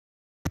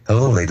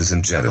Hello ladies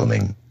and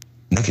gentlemen.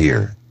 Nick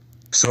here.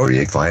 Sorry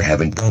if I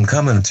haven't done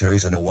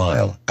commentaries in a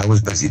while, I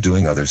was busy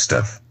doing other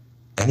stuff.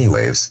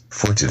 Anyways,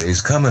 for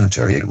today's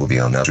commentary it will be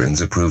on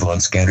Adrian's approval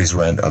on Scanty's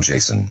rant on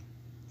Jason.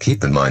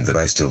 Keep in mind that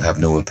I still have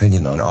no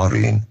opinion on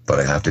Adrian, but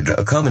I have to do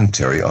a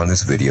commentary on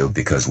this video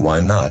because why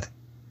not?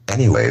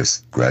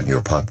 Anyways, grab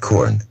your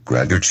popcorn,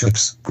 grab your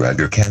chips, grab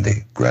your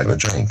candy, grab a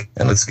drink,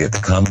 and let's get the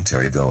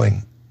commentary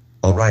going.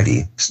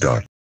 Alrighty,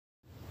 start.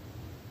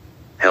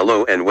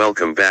 Hello and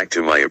welcome back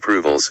to my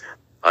approvals.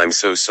 I'm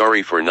so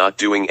sorry for not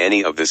doing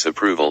any of this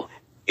approval,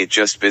 it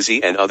just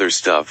busy and other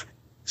stuff.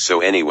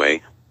 So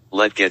anyway,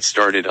 let's get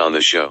started on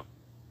the show.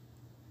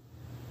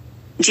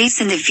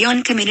 Jason the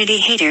Vyon community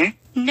hater?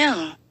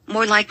 No,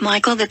 more like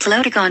Michael the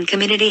Flotagon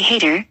community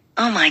hater.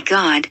 Oh my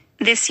god,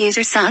 this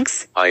user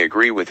sucks. I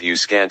agree with you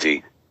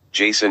Scanty.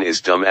 Jason is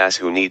dumbass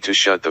who need to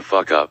shut the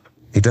fuck up.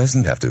 He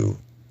doesn't have to.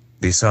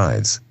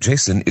 Besides,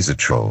 Jason is a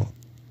troll.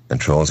 And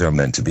trolls are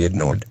meant to be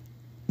ignored,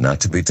 not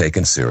to be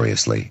taken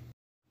seriously.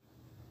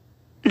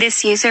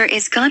 This user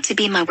is got to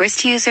be my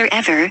worst user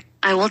ever.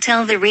 I will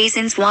tell the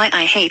reasons why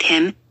I hate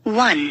him.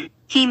 1.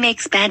 He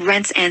makes bad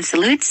rants and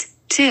salutes.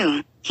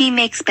 2. He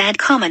makes bad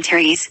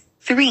commentaries.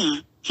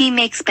 3. He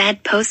makes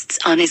bad posts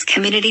on his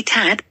community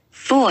tab.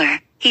 4.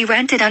 He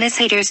ranted on his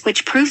haters,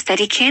 which proves that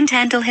he can't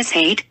handle his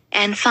hate.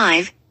 And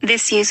 5.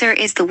 This user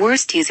is the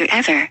worst user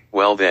ever.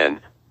 Well then,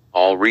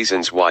 all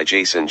reasons why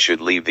Jason should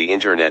leave the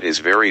internet is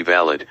very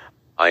valid.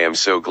 I am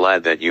so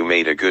glad that you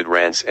made a good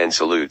rants and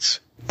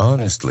salutes.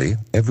 Honestly,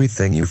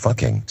 everything you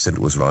fucking said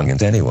was wrong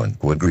and anyone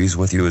who agrees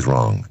with you is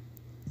wrong.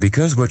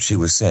 Because what she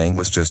was saying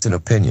was just an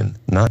opinion,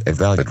 not a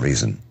valid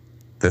reason.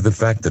 The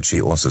fact that she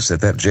also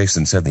said that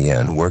Jason said the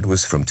N-word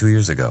was from 2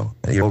 years ago,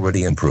 and he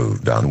already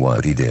improved on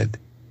what he did.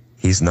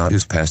 He's not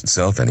his past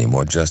self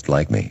anymore, just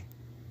like me.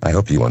 I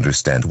hope you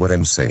understand what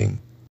I'm saying.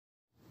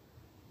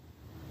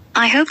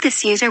 I hope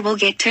this user will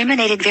get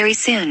terminated very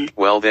soon.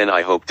 Well then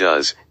I hope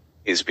does,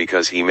 is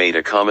because he made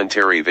a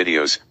commentary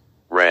videos,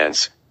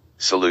 rants,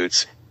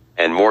 salutes,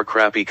 and more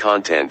crappy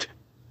content.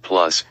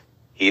 Plus,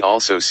 he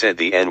also said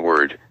the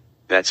N-word.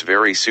 That's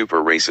very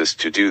super racist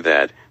to do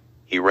that.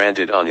 He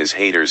ranted on his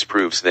haters,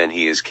 proves then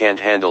he can't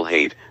handle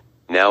hate.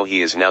 Now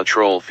he is now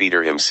troll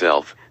feeder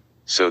himself.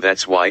 So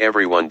that's why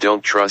everyone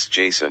don't trust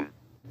Jason.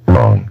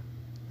 Wrong.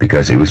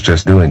 Because he was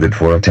just doing it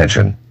for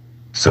attention.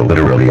 So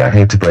literally I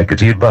hate to break it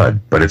to you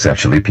bud, but it's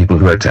actually people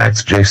who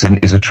attacks Jason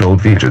is a troll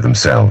feeder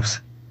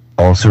themselves.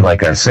 Also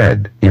like I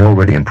said, he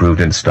already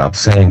improved and stopped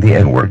saying the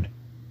N-word.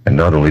 And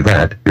not only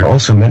that, you're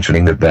also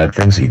mentioning the bad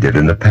things he did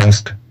in the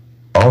past.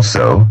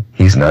 Also,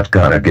 he's not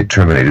gonna get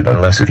terminated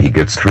unless if he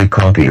gets 3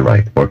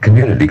 copyright or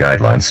community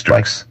guideline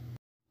strikes.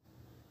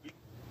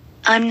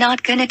 I'm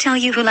not gonna tell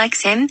you who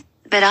likes him,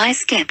 but I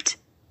skipped.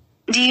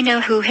 Do you know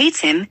who hates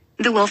him?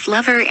 The Wolf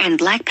Lover and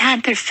Black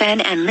Panther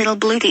fan and Little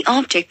Blue the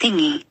object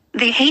thingy.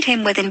 They hate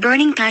him with a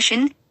burning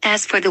passion.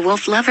 As for the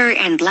Wolf Lover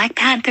and Black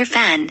Panther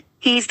fan,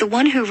 he's the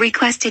one who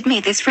requested me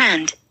this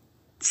rant.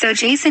 So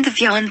Jason the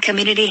Vyon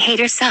community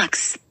hater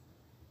sucks.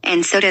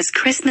 And so does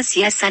Christmas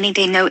Yes Sunny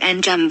Day No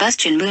and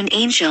Jumbustion Moon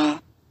Angel.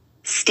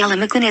 Stella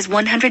McQueen is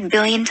 100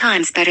 billion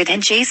times better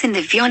than Jason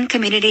the Vyon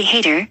community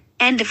hater.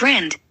 End of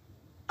rant.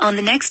 On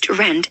the next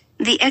rant,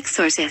 The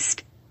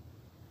Exorcist.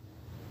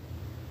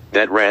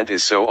 That rant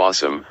is so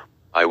awesome,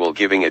 I will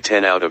giving a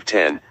 10 out of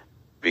 10.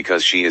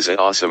 Because she is an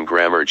awesome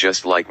grammar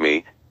just like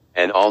me,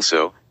 and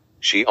also,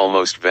 she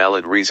almost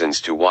valid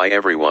reasons to why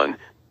everyone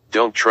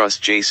don't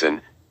trust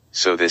Jason.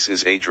 So this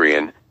is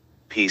Adrian.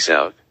 Peace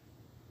out.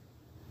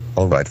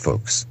 Alright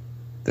folks.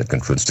 That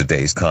concludes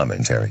today's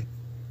commentary.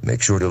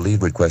 Make sure to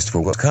leave request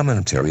for what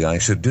commentary I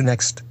should do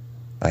next.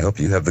 I hope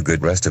you have a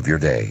good rest of your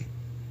day.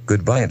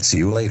 Goodbye and see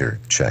you later,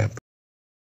 champ.